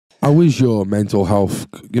How is your mental health,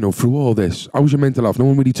 through all this? How is your mental health? No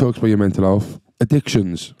one really talks about your mental health.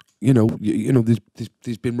 Addictions,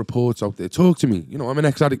 there's been reports out there. Talk to me. I'm an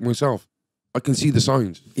ex-addict myself. I can see the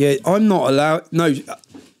signs. Yeah, I'm not allowed. No,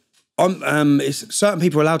 it's certain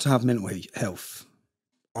people are allowed to have mental health.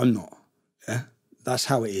 I'm not. Yeah, that's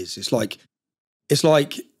how it is. It's like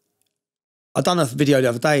I done a video the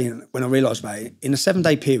other day when I realised about it. In a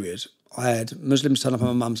 7-day period, I had Muslims turn up at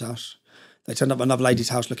my mum's house. They turned up at another lady's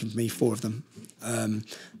house looking for me, 4 of them.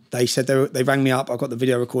 They said they rang me up. I got the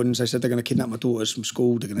video recordings. They said they're going to kidnap my daughters from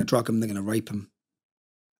school. They're going to drug them. They're going to rape them.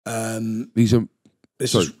 This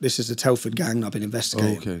is the Telford gang I've been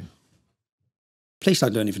investigating. Oh, okay. Police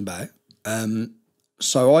don't do anything about it.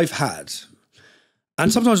 So I've had,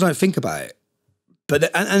 and sometimes I don't think about it, but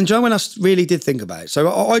and Joe, when I really did think about it,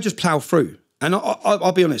 so I just plough through. And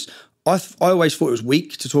I'll be honest, I always thought it was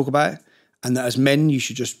weak to talk about it, and that as men you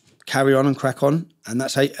should just carry on and crack on, and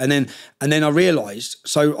that's how. And then I realised.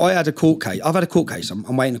 So I had a court case. I've had a court case.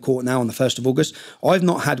 I'm waiting to court now on the 1st of August. I've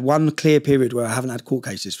not had one clear period where I haven't had court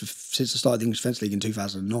cases since I started the English Defence League in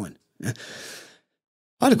 2009. Yeah.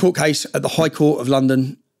 I had a court case at the High Court of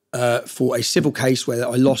London for a civil case where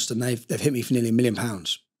I lost, and they've hit me for nearly £1 million.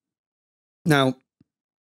 Now,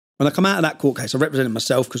 when I come out of that court case, I represented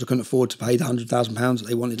myself because I couldn't afford to pay the £100,000 that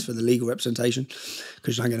they wanted for the legal representation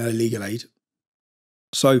because you don't get no legal aid.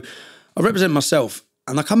 So I represent myself,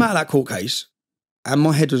 and I come out of that court case, and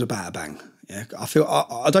my head was about to bang. Yeah,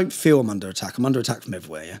 I don't feel I'm under attack. I'm under attack from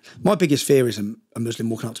everywhere. Yeah, my biggest fear is a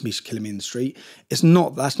Muslim walking up to me, killing me in the street. That's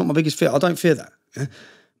not my biggest fear. I don't fear that. Yeah?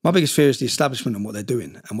 My biggest fear is the establishment and what they're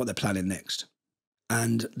doing and what they're planning next.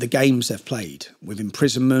 And the games they've played with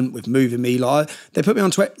imprisonment, with moving me. Like they put me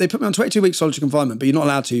on 22 weeks solitary confinement, but you're not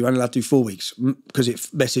allowed to. You're only allowed to do 4 weeks because it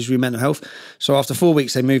messes with your mental health. So after 4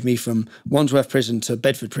 weeks, they moved me from Wandsworth Prison to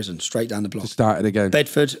Bedford Prison, straight down the block. Started again.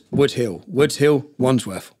 Bedford, Wood Hill,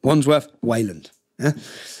 Wandsworth, Wayland. Yeah?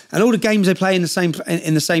 And all the games they play in the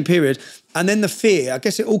same period. And then the fear, I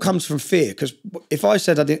guess it all comes from fear, because if I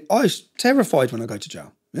said I was terrified when I go to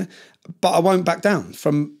jail. Yeah? But I won't back down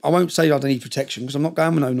I won't say I don't need protection because I'm not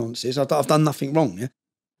going with no nonsense. I've done nothing wrong. Yeah,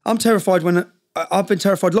 I'm terrified I've been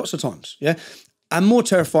terrified lots of times. Yeah, and more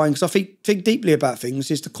terrifying because I think deeply about things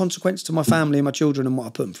is the consequence to my family and my children and what I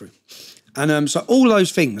put them through. And so all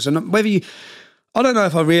those things, and I don't know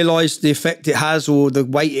if I realised the effect it has or the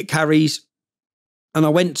weight it carries. And I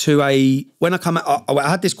went to when I come out, I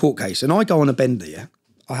had this court case, and I go on a bender. Yeah,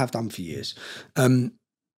 I have done for years.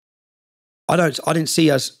 I don't see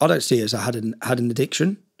as I had an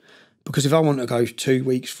addiction, because if I want to go 2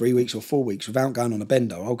 weeks, 3 weeks, or 4 weeks without going on a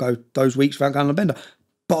bender, I'll go those weeks without going on a bender.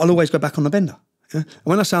 But I'll always go back on the bender. Yeah? And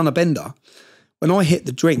when I say on a bender, when I hit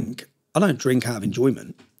the drink, I don't drink out of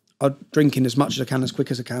enjoyment. I drink in as much as I can, as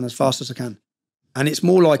quick as I can, as fast as I can. And it's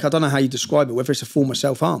more like, I don't know how you describe it, whether it's a form of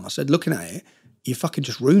self-harm. I said, looking at it, you're fucking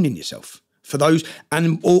just ruining yourself for those,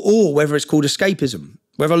 or whether it's called escapism.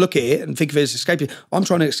 Whether I look at it and think of it as escapism, I'm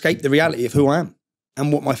trying to escape the reality of who I am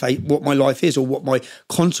and what my fate, what my life is, or what my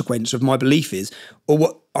consequence of my belief is, or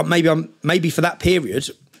what maybe for that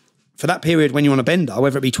period when you're on a bender,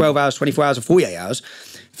 whether it be 12 hours, 24 hours, or 48 hours,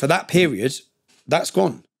 for that period, that's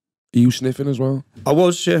gone. Are you sniffing as well? I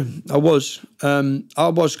was, yeah. I was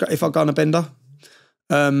if I go on a bender.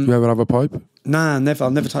 Do you ever have a pipe? Nah, never.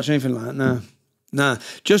 I've never touched anything like that. Nah.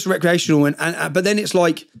 Just recreational. And but then it's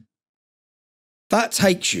like, that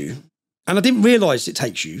takes you, and I didn't realise it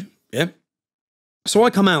takes you, yeah? So I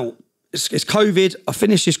come out, it's COVID, I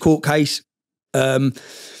finished this court case.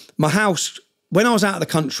 My house, when I was out of the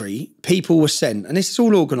country, people were sent, and this is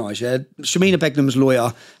all organised, yeah? Shamina Begum's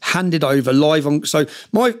lawyer handed over live on, so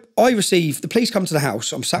the police come to the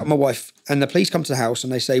house, I'm sat with my wife, and the police come to the house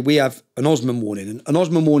and they say, we have an Osman warning. And an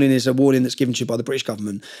Osman warning is a warning that's given to you by the British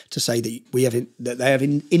government to say that they have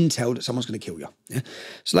intel that someone's going to kill you. Yeah?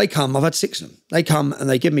 So they come, I've had 6 of them. They come and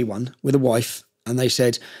they give me one with a wife, and they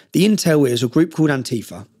said, the intel is a group called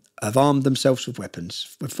Antifa have armed themselves with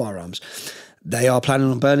weapons, with firearms. They are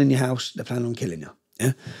planning on burning your house. They're planning on killing you.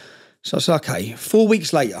 Yeah. So I said, okay. 4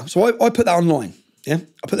 weeks later, so I put that online. Yeah,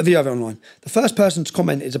 I put the video of it online. The first person to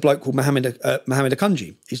comment is a bloke called Mohammed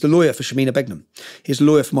Akanji. He's the lawyer for Shamina Begum. He's the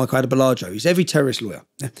lawyer for Michael Adebolajo. He's every terrorist lawyer.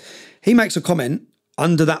 Yeah. He makes a comment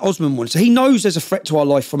under that Osman one. So he knows there's a threat to our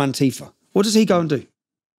life from Antifa. What does he go and do?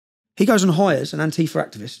 He goes and hires an Antifa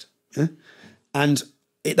activist. Yeah, and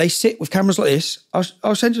they sit with cameras like this.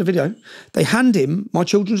 I'll send you the video. They hand him my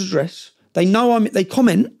children's address. They know they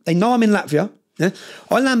comment. They know I'm in Latvia. Yeah.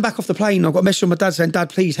 I land back off the plane. I've got a message from my dad saying, Dad,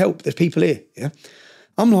 please help. There's people here. Yeah.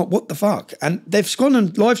 I'm like, what the fuck? And they've gone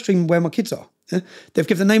and live streamed where my kids are. Yeah? They've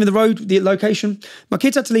given the name of the road, the location. My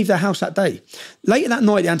kids had to leave their house that day. Later that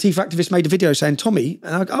night, the Antifa activist made a video saying, Tommy,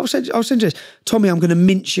 and I'll send you this, Tommy, I'm going to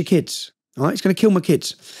mince your kids. All right, it's going to kill my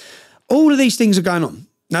kids. All of these things are going on.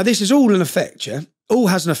 Now, this is all an effect, yeah? All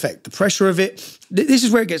has an effect. The pressure of it. This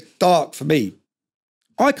is where it gets dark for me.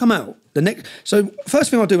 I come out so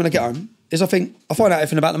first thing I do when I get home is I find out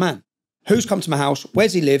everything about the man. Who's come to my house?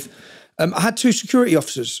 Where's he live? I had 2 security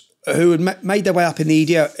officers who had made their way up in the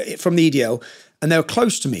EDL, from the EDL, and they were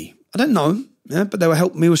close to me. I don't know them, yeah, but they were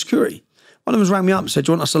helping me with security. One of them rang me up and said,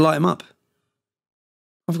 do you want us to light him up?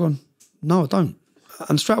 I've gone, no, I don't.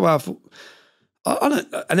 And straight away I thought, I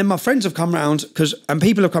don't. And then my friends have come round, and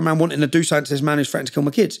people have come around wanting to do something to this man who's threatening to kill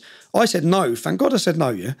my kids. I said no. Thank God I said no,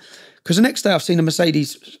 yeah? Because the next day I've seen a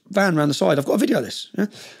Mercedes van around the side. I've got a video of this, yeah?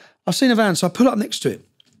 I've seen a van, so I pull up next to it,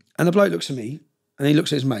 and the bloke looks at me, and he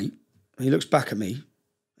looks at his mate, and he looks back at me, and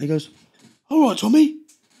he goes, all right, Tommy.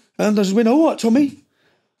 And I just went, all right, Tommy.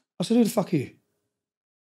 I said, who the fuck are you?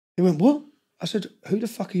 He went, what? I said, who the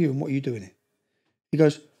fuck are you and what are you doing here? He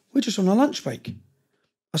goes, we're just on a lunch break.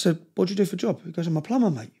 I said, what do you do for a job? He goes, I'm a plumber,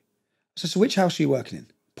 mate. I said, so which house are you working in?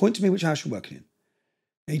 Point to me which house you're working in.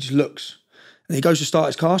 And he just looks. And he goes to start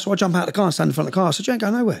his car, so I jump out of the car and stand in front of the car. I said, you ain't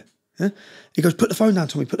going nowhere. Yeah? He goes, put the phone down,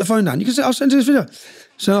 Tommy, put the phone down. You can see, I'll send you this video.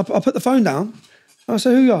 So I put the phone down. I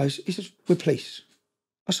said, who are you guys? He says, we're police.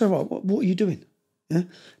 I said, right, what are you doing? Yeah?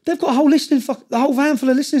 They've got a whole the whole van full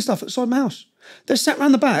of listening stuff outside my house. They're sat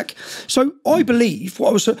around the back. So I believe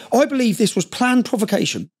this was planned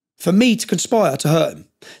provocation for me to conspire to hurt him.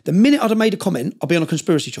 The minute I'd have made a comment, I'd be on a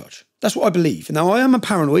conspiracy charge. That's what I believe. Now, I am a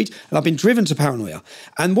paranoid, and I've been driven to paranoia.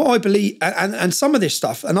 And what I believe, and some of this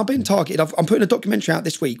stuff, and I've been targeted, I'm putting a documentary out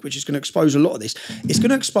this week, which is going to expose a lot of this. It's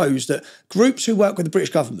going to expose that groups who work with the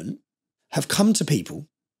British government have come to people,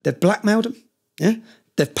 they've blackmailed them, yeah?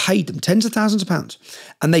 They've paid them tens of thousands of pounds,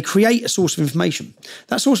 and they create a source of information.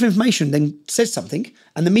 That source of information then says something,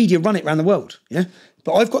 and the media run it around the world, yeah?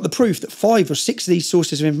 But I've got the proof that 5 or 6 of these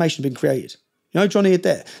sources of information have been created. You know Johnny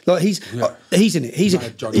Adair? Like he's in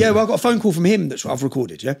it. Well, I got a phone call from him that's what I've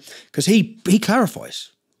recorded, yeah? Because he clarifies.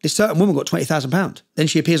 This certain woman got £20,000. Then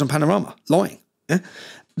she appears on Panorama, lying. Yeah?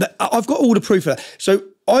 I've got all the proof of that. So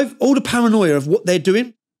all the paranoia of what they're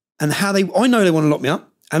doing and how I know they want to lock me up.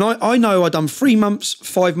 And I know I've done 3 months,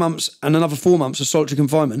 5 months, and another 4 months of solitary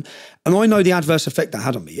confinement. And I know the adverse effect that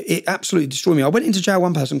had on me. It absolutely destroyed me. I went into jail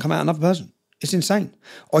one person, come out another person. It's insane.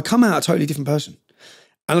 I come out a totally different person.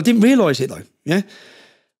 And I didn't realise it though, yeah?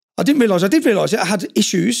 I did realise it. I had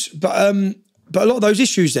issues, but a lot of those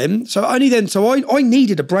issues then, so I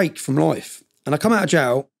needed a break from life. And I come out of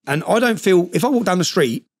jail, and I don't feel, if I walk down the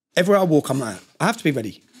street, everywhere I walk, I'm like, I have to be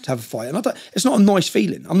ready to have a fight. And it's not a nice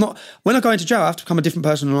feeling. When I go into jail, I have to become a different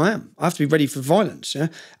person than I am. I have to be ready for violence, yeah?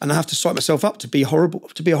 And I have to psych myself up to be a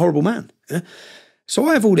horrible man, yeah? So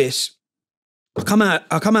I have all this. I come out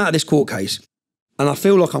of this court case, and I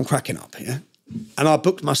feel like I'm cracking up, yeah? And I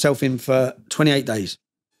booked myself in for 28 days.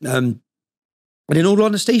 And in all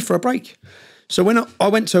honesty, for a break. So when I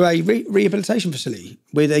went to a rehabilitation facility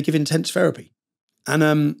where they give intense therapy,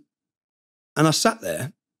 and I sat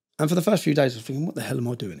there, and for the first few days I was thinking, what the hell am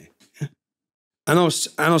I doing here? Yeah. And I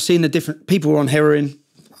was seeing the different people were on heroin.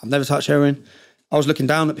 I've never touched heroin. I was looking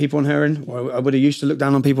down at people on heroin, or I would have used to look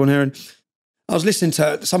down on people on heroin. I was listening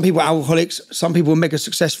to some people were alcoholics, some people were mega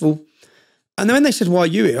successful. And then when they said, why are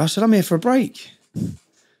you here? I said, I'm here for a break. And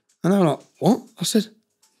they were like, what? I said,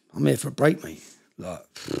 I'm here for a break, mate. Like,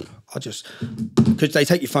 because they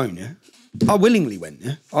take your phone, yeah? I willingly went,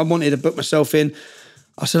 yeah? I wanted to book myself in.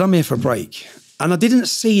 I said, I'm here for a break. And I didn't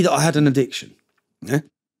see that I had an addiction, yeah?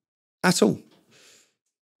 At all.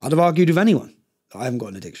 I'd have argued with anyone that I haven't got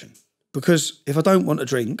an addiction. Because if I don't want to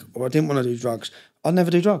drink or I didn't want to do drugs, I'd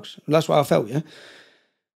never do drugs. That's what I felt, yeah?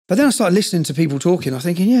 But then I started listening to people talking. I'm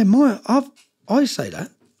thinking, yeah, I say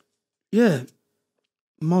that. Yeah.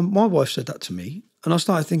 My wife said that to me. And I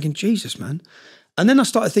started thinking, Jesus, man. And then I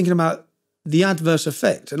started thinking about the adverse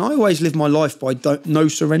effect. And I always live my life by no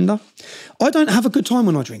surrender. I don't have a good time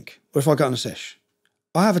when I drink or if I go on a sesh.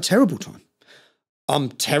 I have a terrible time. I'm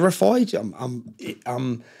terrified.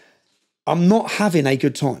 I'm not having a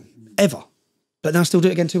good time, ever. But then I still do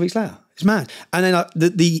it again 2 weeks later. It's mad. And then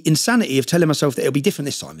the insanity of telling myself that it'll be different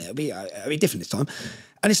this time. It'll be different this time.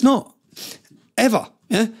 And it's not. Ever.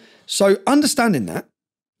 Yeah? So understanding that.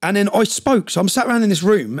 And then I spoke. So I'm sat around in this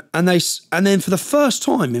room and then for the first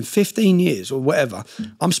time in 15 years or whatever,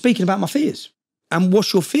 I'm speaking about my fears. And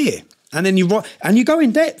what's your fear? And then you write, and you go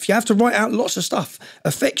in depth. You have to write out lots of stuff.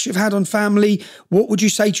 Effects you've had on family. What would you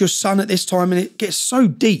say to your son at this time? And it gets so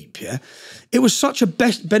deep, yeah? It was such a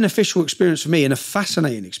beneficial experience for me and a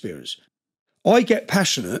fascinating experience. I get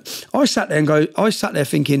passionate. I sat there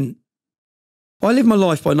thinking, I live my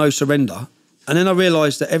life by no surrender. And then I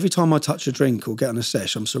realised that every time I touch a drink or get on a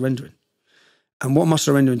sesh, I'm surrendering. And what am I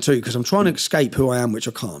surrendering to? Because I'm trying to escape who I am, which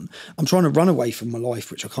I can't. I'm trying to run away from my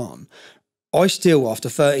life, which I can't. I still, after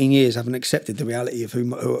 13 years, haven't accepted the reality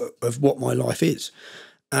of what my life is.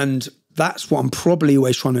 And that's what I'm probably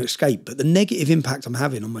always trying to escape. But the negative impact I'm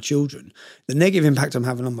having on my children, the negative impact I'm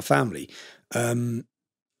having on my family,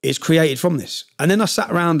 is created from this. And then I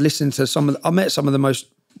sat around listening to I met some of the most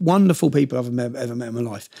wonderful people I've ever met in my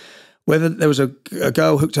life. Whether there was a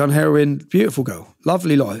girl hooked on heroin, beautiful girl,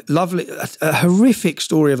 lovely life, lovely, a horrific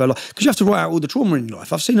story of her life. Because you have to write out all the trauma in your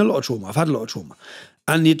life. I've seen a lot of trauma. I've had a lot of trauma.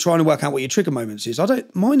 And you're trying to work out what your trigger moments is.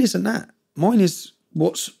 Mine isn't that. Mine is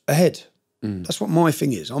what's ahead. That's what my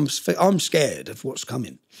thing is. I'm scared of what's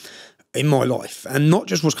coming in my life. And not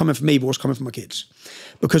just what's coming for me, but what's coming for my kids.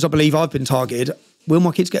 Because I believe I've been targeted. Will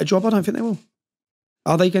my kids get a job? I don't think they will.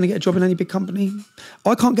 Are they going to get a job in any big company?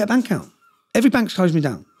 I can't get a bank account. Every bank's closed me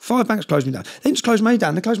down. 5 banks closed me down. They didn't just close me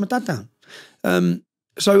down, they closed my dad down.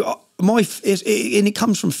 It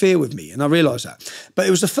comes from fear with me, and I realise that. But it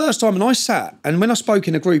was the first time, and I sat, and when I spoke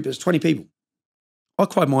in a group, there's 20 people, I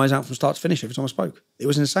cried my eyes out from start to finish every time I spoke. It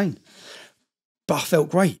was insane. But I felt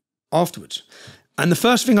great afterwards. And the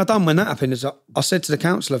first thing I done when that happened is I said to the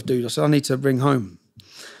counsellor, dude, I said, I need to bring home.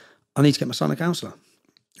 I need to get my son a counsellor.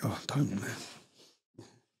 Oh, don't, man.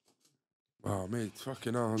 Oh, mate,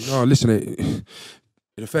 fucking hell. No, listen, it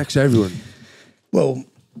affects everyone. Well,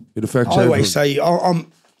 it affects I everyone. always say,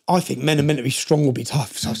 I think men are meant to be strong or be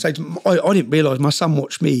tough. So I say, I didn't realise my son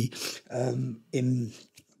watched me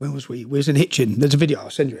where was we? We was in Hitchin. There's a video, I'll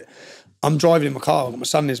send you it. I'm driving in my car, I've got my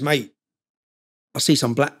son and his mate. I see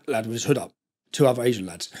some black lad with his hood up, 2 other Asian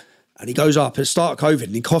lads. And he goes up at the start of COVID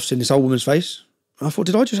and he coughs in this old woman's face. And I thought,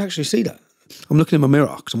 did I just actually see that? I'm looking in my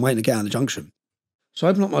mirror because I'm waiting to get out of the junction. So I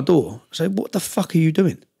open up my door, I say, what the fuck are you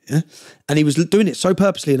doing? Yeah? And he was doing it so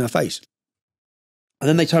purposely in her face. And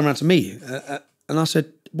then they turn around to me and I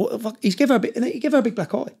said, what the fuck? He gave her a big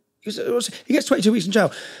black eye. He gets 22 weeks in jail.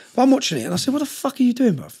 But I'm watching it and I said, what the fuck are you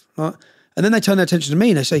doing, bruv? Right? And then they turn their attention to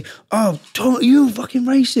me and they say, oh, you fucking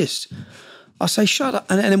racist. I say, shut up.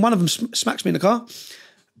 And then one of them smacks me in the car.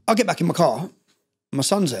 I get back in my car. My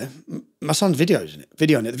son's there. My son's videoing it. The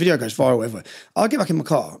video goes viral everywhere. I get back in my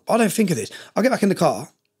car. I don't think of this. I get back in the car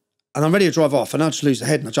and I'm ready to drive off and I just lose the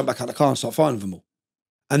head and I jump back out of the car and start fighting with them all.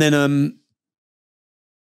 And then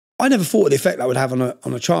I never thought of the effect that would have on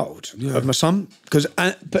a child, of my son. Because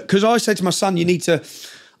I said to my son, you need to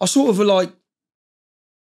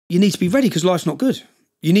be ready because life's not good.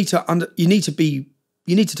 You need to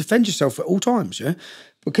defend yourself at all times, yeah?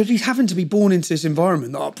 Because he's having to be born into this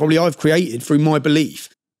environment that probably I've created through my belief.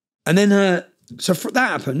 And then, so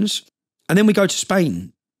that happens, and then we go to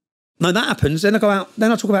Spain. No, that happens, then I go out,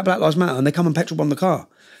 then I talk about Black Lives Matter, and they come and petrol bomb the car.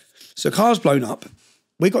 So the car's blown up.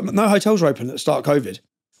 We got no hotels are open at the start of COVID.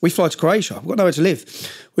 We fly to Croatia. We've got nowhere to live.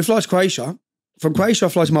 We fly to Croatia. From Croatia, I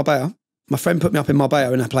fly to Marbella. My friend put me up in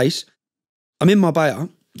Marbella in a place. I'm in Marbella.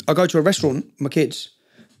 I go to a restaurant with my kids,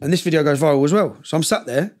 and this video goes viral as well. So I'm sat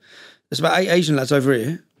there. There's about 8 Asian lads over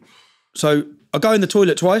here. So I go in the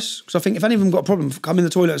toilet twice because I think if any of them got a problem, come in the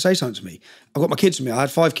toilet and say something to me. I've got my kids with me. I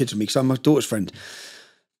had 5 kids with me because I'm my daughter's friend.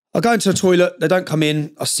 I go into the toilet. They don't come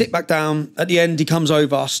in. I sit back down. At the end, he comes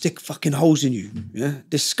over. I'll stick fucking holes in you. Yeah,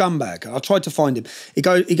 this scumbag. I tried to find him.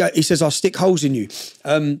 He says, I'll stick holes in you.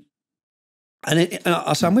 And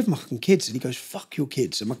I say, I'm with my fucking kids. And he goes, fuck your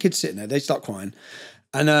kids. And my kids sitting there. They start crying.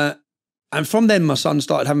 And from then, my son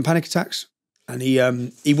started having panic attacks. And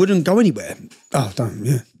he wouldn't go anywhere. Oh, don't,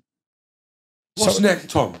 yeah. What's next,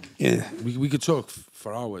 Tom? Yeah. We could talk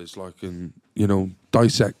for hours, like, and, you know,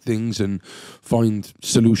 dissect things and find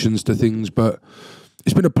solutions to things, but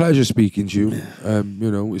it's been a pleasure speaking to you. Yeah. You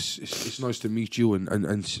know, it's nice to meet you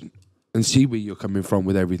and see where you're coming from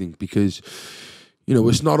with everything, because, you know,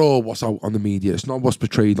 it's not all what's out on the media. It's not what's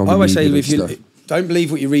portrayed on the media. I always say, if you don't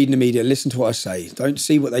believe what you read in the media, listen to what I say. Don't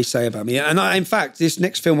see what they say about me. And in fact, this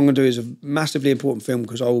next film I'm going to do is a massively important film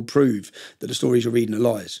because I will prove that the stories you're reading are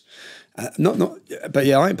lies. But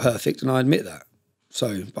yeah, I ain't perfect, and I admit that.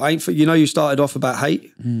 So, but I ain't. You started off about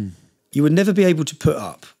hate. You would never be able to put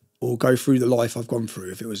up or go through the life I've gone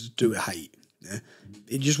through if it was to do with hate. Yeah?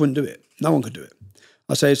 You just wouldn't do it. No one could do it.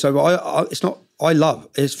 I say so. It's not. I love.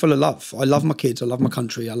 It's full of love. I love my kids. I love my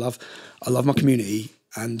country. I love my community.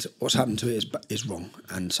 And what's happened to it is wrong,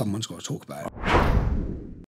 and someone's got to talk about it.